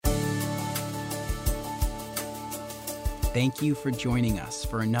Thank you for joining us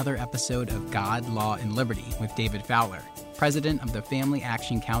for another episode of God, Law, and Liberty with David Fowler, President of the Family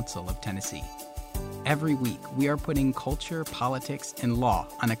Action Council of Tennessee. Every week, we are putting culture, politics, and law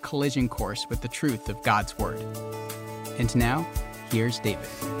on a collision course with the truth of God's Word. And now, here's David.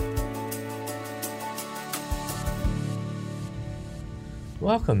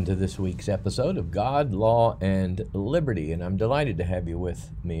 Welcome to this week's episode of God, Law, and Liberty, and I'm delighted to have you with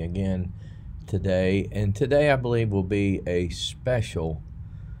me again today. And today, I believe, will be a special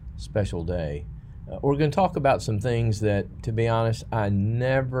day. We're going to talk about some things that, to be honest, I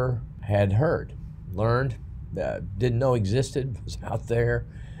never had heard, learned, didn't know existed, was out there,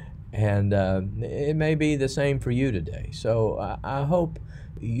 and it may be the same for you today. So I hope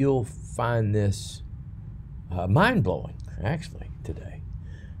you'll find this mind-blowing, actually, today.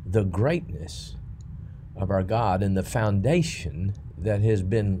 The greatness of our God and the foundation that has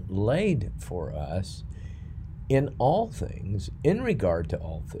been laid for us in all things, in regard to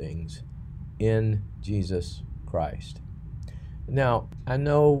all things, in Jesus Christ. Now, I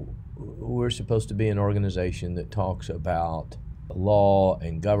know we're supposed to be an organization that talks about law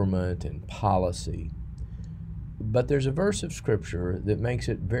and government and policy, but there's a verse of Scripture that makes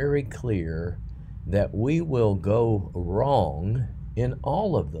it very clear that we will go wrong in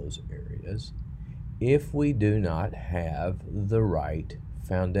all of those areas if we do not have the right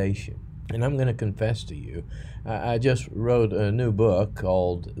foundation. And I'm going to confess to you, I just wrote a new book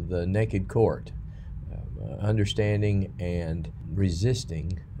called The Naked Court, Understanding and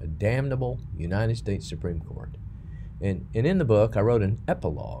Resisting a Damnable United States Supreme Court. And in the book, I wrote an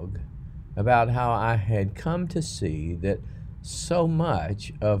epilogue about how I had come to see that so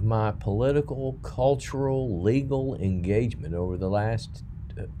much of my political, cultural, legal engagement over the last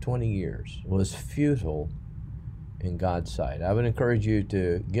 20 years was futile in God's sight. I would encourage you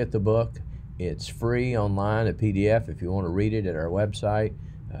to get the book. It's free online, a PDF, if you want to read it at our website.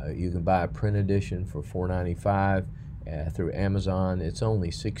 You can buy a print edition for $4.95 through Amazon. It's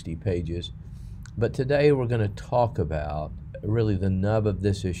only 60 pages. But today we're going to talk about really the nub of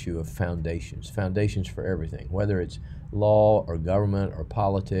this issue of foundations for everything, whether it's law or government or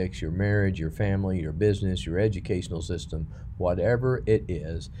politics, your marriage, your family, your business, your educational system, whatever it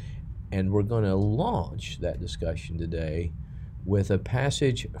is. And we're going to launch that discussion today with a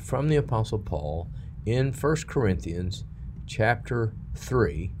passage from the Apostle Paul in 1 Corinthians chapter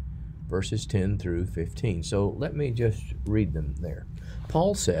 3, verses 10 through 15. So let me just read them there.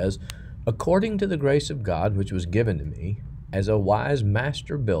 Paul says, "According to the grace of God which was given to me, as a wise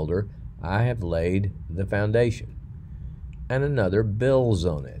master builder, I have laid the foundation, and another builds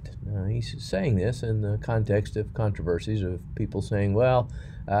on it." Now, he's saying this in the context of controversies of people saying, well,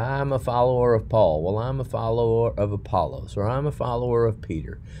 I'm a follower of Paul. Well, I'm a follower of Apollos, or I'm a follower of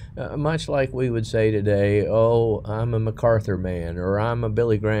Peter. Much like we would say today, oh, I'm a MacArthur man, or I'm a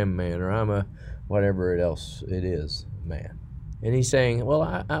Billy Graham man, or I'm a whatever else it is man. And he's saying,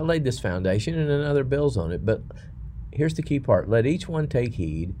 well, I laid this foundation and another builds on it. But here's the key part. Let each one take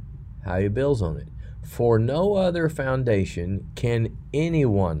heed how he builds on it. For no other foundation can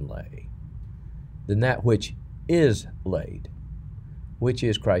anyone lay than that which is laid, which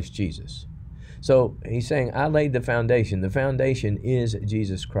is Christ Jesus. So he's saying, I laid the foundation. The foundation is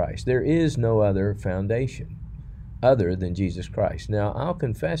Jesus Christ. There is no other foundation other than Jesus Christ. Now, I'll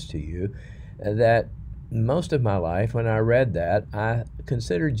confess to you that most of my life, when I read that, I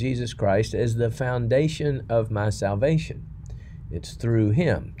considered Jesus Christ as the foundation of my salvation. It's through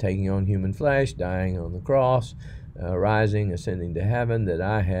him, taking on human flesh, dying on the cross, rising, ascending to heaven, that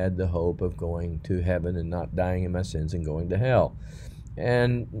I had the hope of going to heaven and not dying in my sins and going to hell.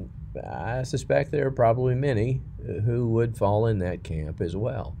 And I suspect there are probably many who would fall in that camp as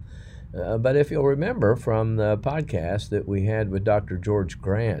well. But if you'll remember from the podcast that we had with Dr. George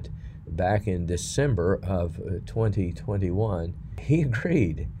Grant back in December of 2021, he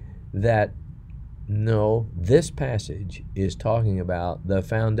agreed that no, this passage is talking about the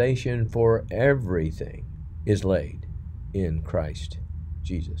foundation for everything is laid in Christ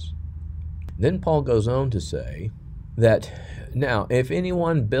Jesus. Then Paul goes on to say that, now, if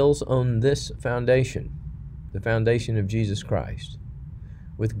anyone builds on this foundation, the foundation of Jesus Christ,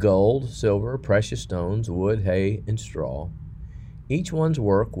 with gold, silver, precious stones, wood, hay, and straw, each one's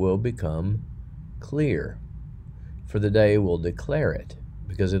work will become clear, for the day will declare it,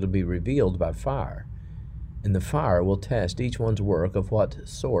 because it'll be revealed by fire, and the fire will test each one's work of what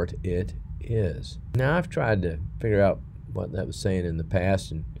sort it is. Now, I've tried to figure out what that was saying in the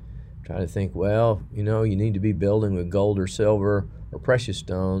past and try to think, well, you need to be building with gold or silver or precious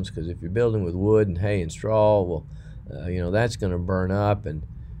stones, because if you're building with wood and hay and straw, well, that's going to burn up. And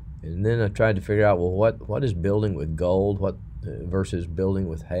And then I tried to figure out, well, what is building with gold, versus building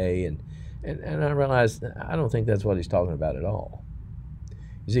with hay, and I realized I don't think that's what he's talking about at all.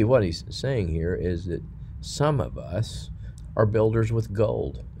 You see, what he's saying here is that some of us are builders with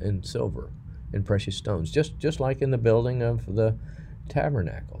gold and silver and precious stones, just like in the building of the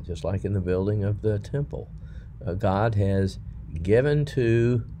tabernacle, just like in the building of the temple. God has given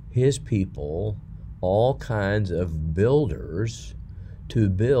to his people all kinds of builders to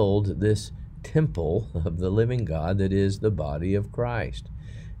build this temple of the living God that is the body of Christ.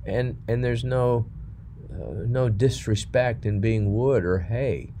 And there's no disrespect in being wood or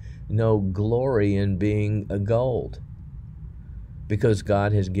hay, no glory in being a gold, because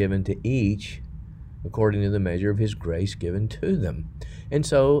God has given to each according to the measure of his grace given to them. And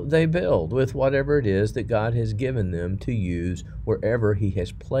so they build with whatever it is that God has given them to use wherever he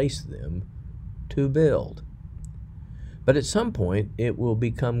has placed them to build. But at some point, it will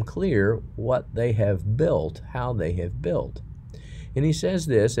become clear what they have built, how they have built. And he says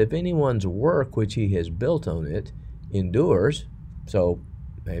this, if anyone's work which he has built on it endures, so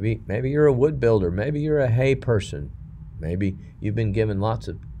maybe you're a wood builder, maybe you're a hay person, maybe you've been given lots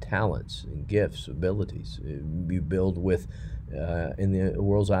of talents and gifts, abilities. You build with, in the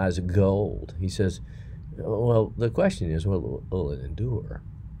world's eyes, gold. He says, well, the question is, will it endure?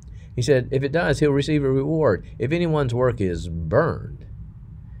 He said, if it does, he'll receive a reward. If anyone's work is burned,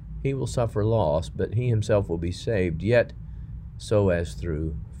 he will suffer loss, but he himself will be saved, yet so as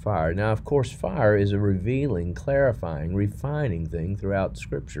through fire. Now, of course, fire is a revealing, clarifying, refining thing throughout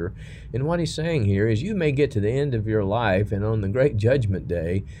Scripture. And what he's saying here is you may get to the end of your life, and on the great judgment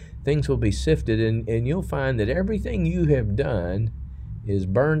day, things will be sifted, and you'll find that everything you have done is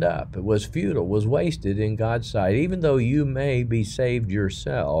burned up. It was futile, was wasted in God's sight. Even though you may be saved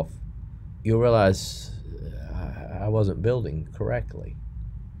yourself, you'll realize I wasn't building correctly.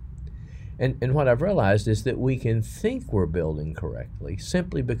 And what I've realized is that we can think we're building correctly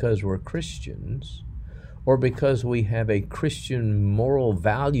simply because we're Christians, or because we have a Christian moral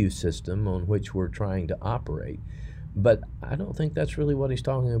value system on which we're trying to operate. But I don't think that's really what he's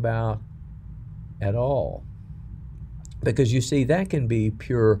talking about at all. Because you see, that can be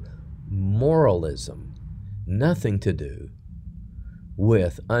pure moralism, nothing to do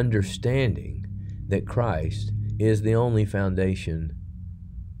with understanding that Christ is the only foundation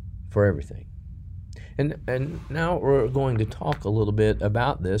for everything. And now we're going to talk a little bit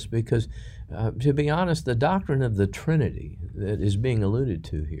about this because, to be honest, the doctrine of the Trinity that is being alluded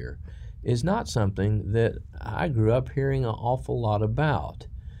to here is not something that I grew up hearing an awful lot about.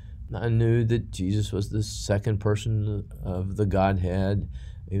 I knew that Jesus was the second person of the Godhead.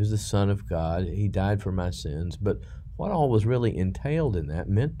 He was the Son of God. He died for my sins. But what all was really entailed in that,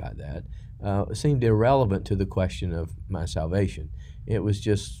 meant by that, seemed irrelevant to the question of my salvation. It was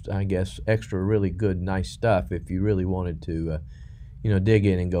just, I guess, extra really good, nice stuff if you really wanted to, dig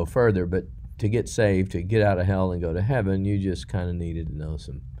in and go further. But to get saved, to get out of hell and go to heaven, you just kind of needed to know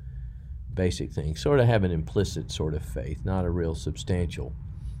some basic things. Sort of have an implicit sort of faith, not a real substantial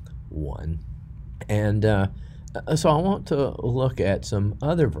one. And so I want to look at some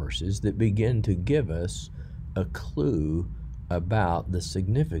other verses that begin to give us a clue about the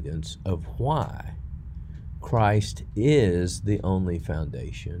significance of why Christ is the only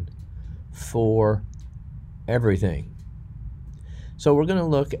foundation for everything. So we're going to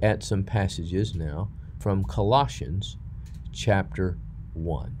look at some passages now from Colossians chapter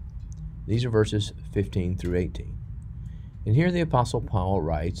 1. These are verses 15 through 18. And here the Apostle Paul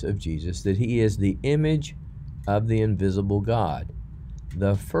writes of Jesus that he is the image of the invisible God,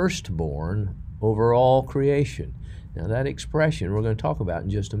 the firstborn over all creation. Now that expression we're going to talk about in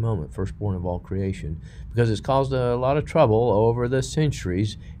just a moment, firstborn of all creation, because it's caused a lot of trouble over the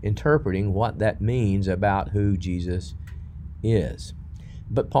centuries interpreting what that means about who Jesus is.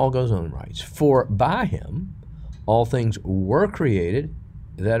 But Paul goes on and writes, for by him all things were created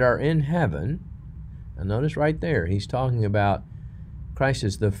that are in heaven. Now notice right there, he's talking about Christ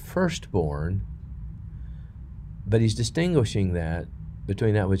as the firstborn, but he's distinguishing that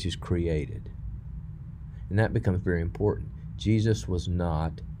between that which is created. And that becomes very important. Jesus was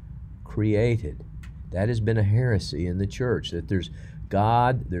not created. That has been a heresy in the church, that there's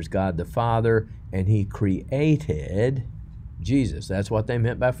God the Father, and he created Jesus. That's what they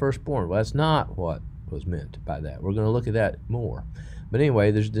meant by firstborn. Well, that's not what was meant by that. We're going to look at that more. But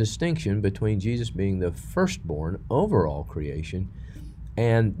anyway, there's a distinction between Jesus being the firstborn over all creation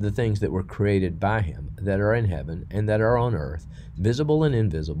and the things that were created by him, that are in heaven and that are on earth, visible and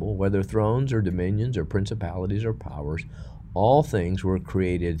invisible, whether thrones or dominions or principalities or powers. All things were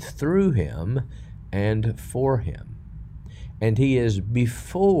created through him and for him. and he is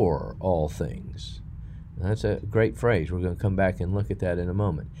before all things. Now, that's a great phrase. We're going to come back and look at that in a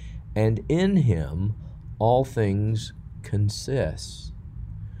moment. And in him all things consist.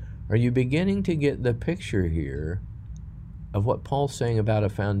 Are you beginning to get the picture here of what Paul's saying about a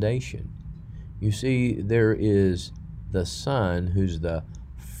foundation? You see, there is the Son who's the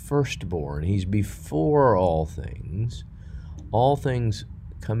firstborn. He's before all things. All things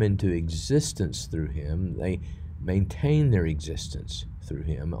come into existence through him. They maintain their existence through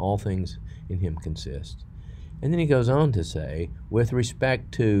him. All things in him consist. And then he goes on to say, with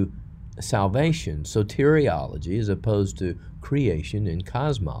respect to salvation, soteriology, as opposed to creation and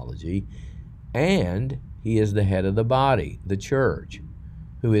cosmology, and he is the head of the body, the church,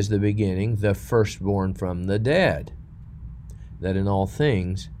 who is the beginning, the firstborn from the dead, that in all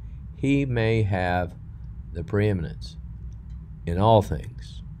things he may have the preeminence. In all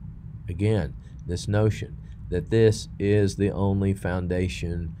things. Again, this notion that this is the only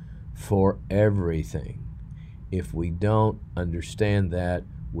foundation for everything. If we don't understand that,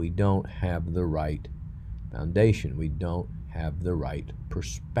 we don't have the right foundation. We don't have the right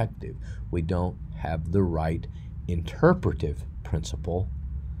perspective. We don't have the right interpretive principle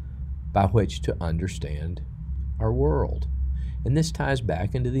by which to understand our world. And this ties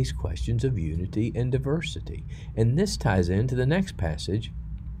back into these questions of unity and diversity. And this ties into the next passage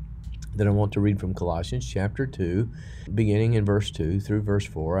that I want to read from Colossians chapter 2, beginning in verse 2 through verse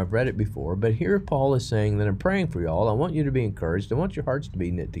 4. I've read it before, but here Paul is saying that I'm praying for you all. I want you to be encouraged. I want your hearts to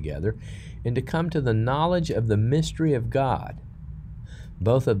be knit together and to come to the knowledge of the mystery of God,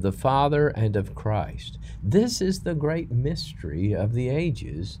 both of the Father and of Christ. This is the great mystery of the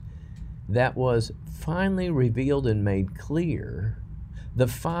ages that was finally revealed and made clear, the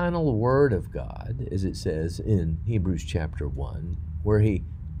final word of God, as it says in Hebrews chapter 1, where he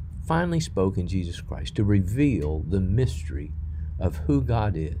finally spoke in Jesus Christ to reveal the mystery of who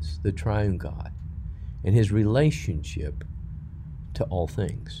God is, the triune God, and his relationship to all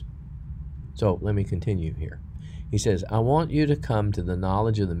things. So let me continue here. He says, I want you to come to the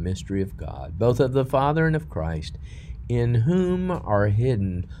knowledge of the mystery of God, both of the Father and of Christ, in whom are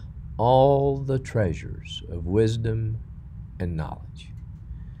hidden all the treasures of wisdom and knowledge.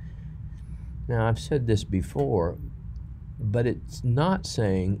 Now, I've said this before, but it's not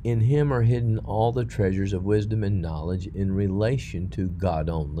saying in him are hidden all the treasures of wisdom and knowledge in relation to God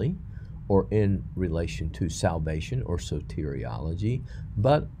only, or in relation to salvation or soteriology,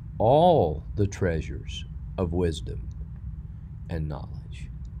 but all the treasures of wisdom and knowledge.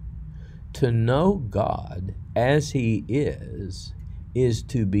 To know God as he is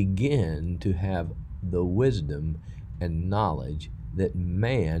to begin to have the wisdom and knowledge that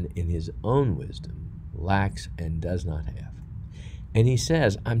man in his own wisdom lacks and does not have. And he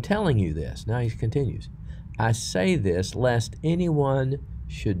says, I'm telling you this. Now he continues, I say this lest anyone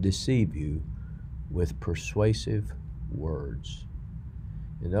should deceive you with persuasive words.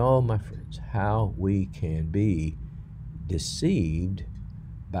 And oh, my friends, how we can be deceived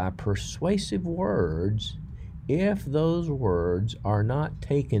by persuasive words if those words are not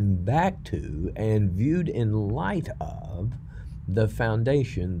taken back to and viewed in light of the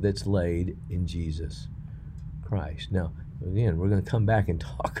foundation that's laid in Jesus Christ. Now, again, we're going to come back and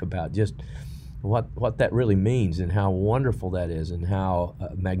talk about just what that really means and how wonderful that is and how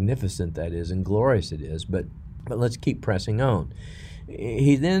magnificent that is and glorious it is. But let's keep pressing on.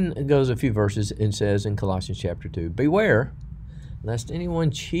 He then goes a few verses and says in Colossians chapter 2, beware lest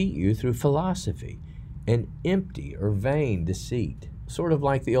anyone cheat you through philosophy and empty or vain deceit. Sort of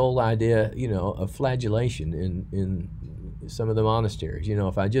like the old idea, of flagellation in some of the monasteries.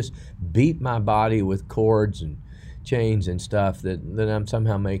 If I just beat my body with cords and chains and stuff, then I'm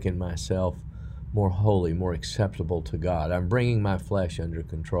somehow making myself more holy, more acceptable to God. I'm bringing my flesh under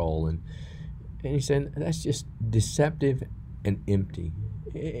control. And he said, that's just deceptive and empty.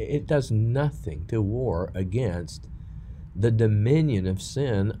 It does nothing to war against the dominion of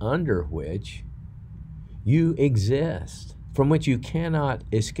sin under which you exist, from which you cannot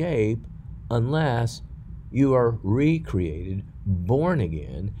escape unless you are recreated, born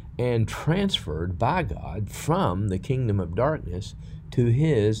again, and transferred by God from the kingdom of darkness to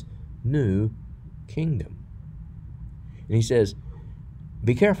his new kingdom. And he says,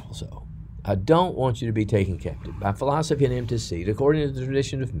 be careful so. I don't want you to be taken captive by philosophy and empty deceit, according to the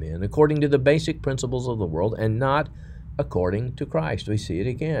tradition of men, according to the basic principles of the world, and not according to Christ. We see it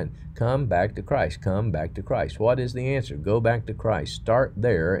again. Come back to Christ. Come back to Christ. What is the answer? Go back to Christ. Start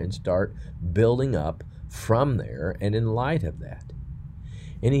there and start building up from there and in light of that.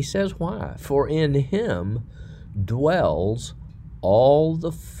 And he says why? For in him dwells all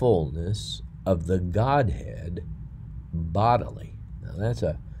the fullness of the Godhead bodily. Now that's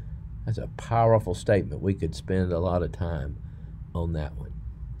a powerful statement. We could spend a lot of time on that one.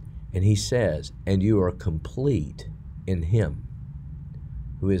 And he says, and you are complete in him,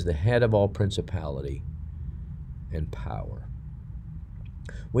 who is the head of all principality and power.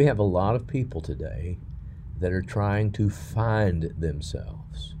 We have a lot of people today that are trying to find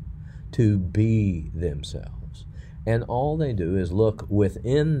themselves, to be themselves. And all they do is look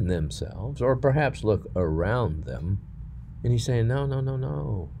within themselves, or perhaps look around them. And he's saying,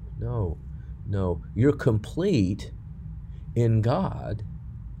 no. You're complete in God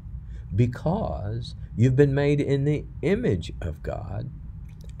because you've been made in the image of God.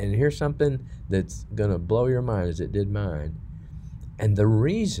 And here's something that's going to blow your mind as it did mine. And the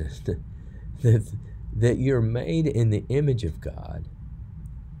reason that you're made in the image of God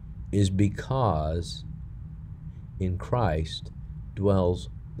is because in Christ dwells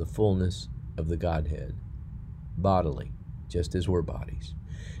the fullness of the Godhead bodily, just as we're bodies.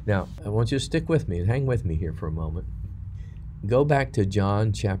 Now, I want you to stick with me and hang with me here for a moment. Go back to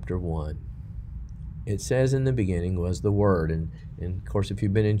John chapter 1. It says in the beginning was the Word. And of course, if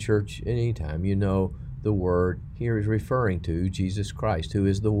you've been in church any time, you know the Word here is referring to Jesus Christ, who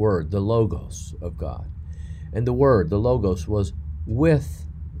is the Word, the Logos of God. And the Word, the Logos, was with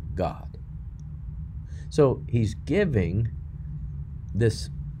God. So he's giving this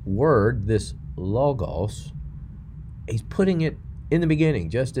Word, this Logos, he's putting it in the beginning,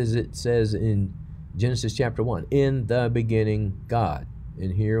 just as it says in Genesis chapter 1, in the beginning, God.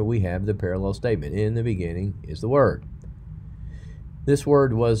 And here we have the parallel statement. In the beginning is the Word. This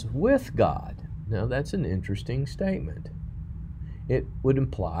Word was with God. Now, that's an interesting statement. It would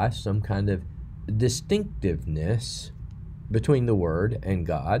imply some kind of distinctiveness between the Word and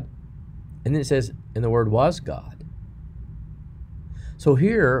God. And then it says, and the Word was God. So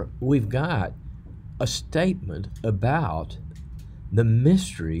here we've got a statement about the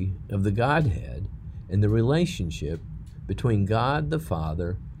mystery of the Godhead and the relationship between God the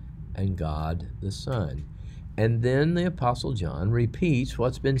Father and God the Son. And then the Apostle John repeats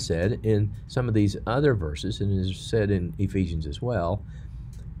what's been said in some of these other verses, and is said in Ephesians as well.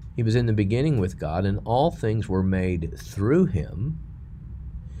 He was in the beginning with God, and all things were made through him,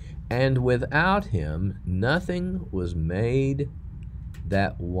 and without him nothing was made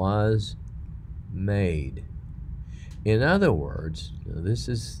that was made. In other words, this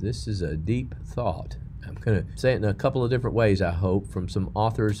is a deep thought. I'm going to say it in a couple of different ways, I hope, from some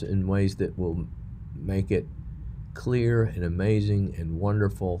authors in ways that will make it clear and amazing and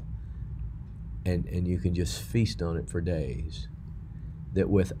wonderful, and you can just feast on it for days. That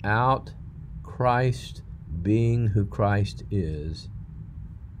without Christ being who Christ is,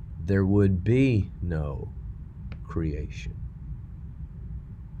 there would be no creation.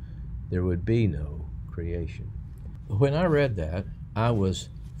 There would be no creation. When I read that, I was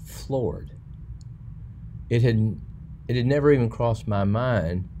floored. It had never even crossed my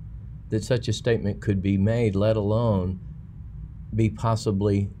mind that such a statement could be made, let alone be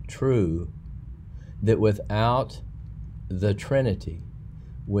possibly true, that without the Trinity,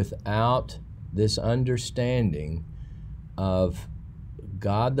 without this understanding of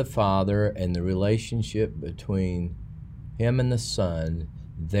God the Father and the relationship between him and the Son,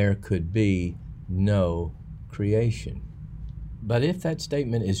 there could be no creation. But if that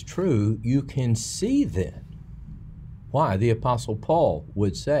statement is true, you can see then why the Apostle Paul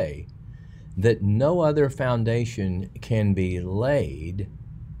would say that no other foundation can be laid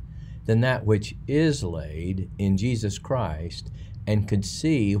than that which is laid in Jesus Christ, and could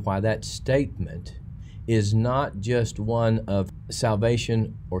see why that statement is not just one of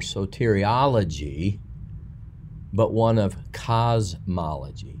salvation or soteriology, but one of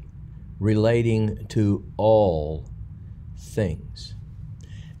cosmology, relating to all things.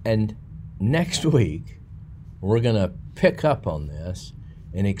 And next week, we're going to pick up on this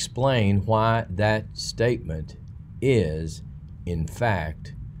and explain why that statement is, in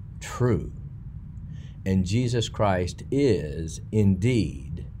fact, true. And Jesus Christ is,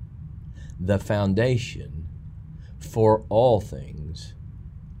 indeed, the foundation for all things,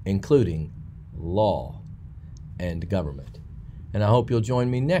 including law and government. And I hope you'll join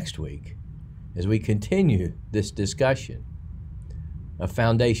me next week as we continue this discussion of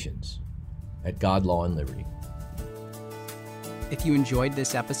foundations at God, Law, and Liberty. If you enjoyed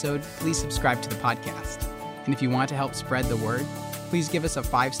this episode, please subscribe to the podcast. And if you want to help spread the word, please give us a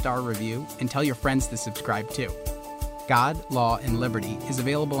 5-star review and tell your friends to subscribe too. God, Law, and Liberty is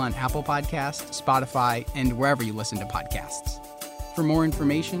available on Apple Podcasts, Spotify, and wherever you listen to podcasts. For more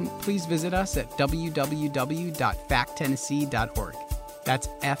information, please visit us at www.facttennessee.org. That's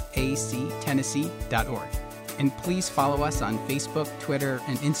FACTennessee.org. And please follow us on Facebook, Twitter,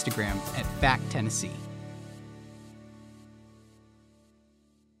 and Instagram at Fact Tennessee.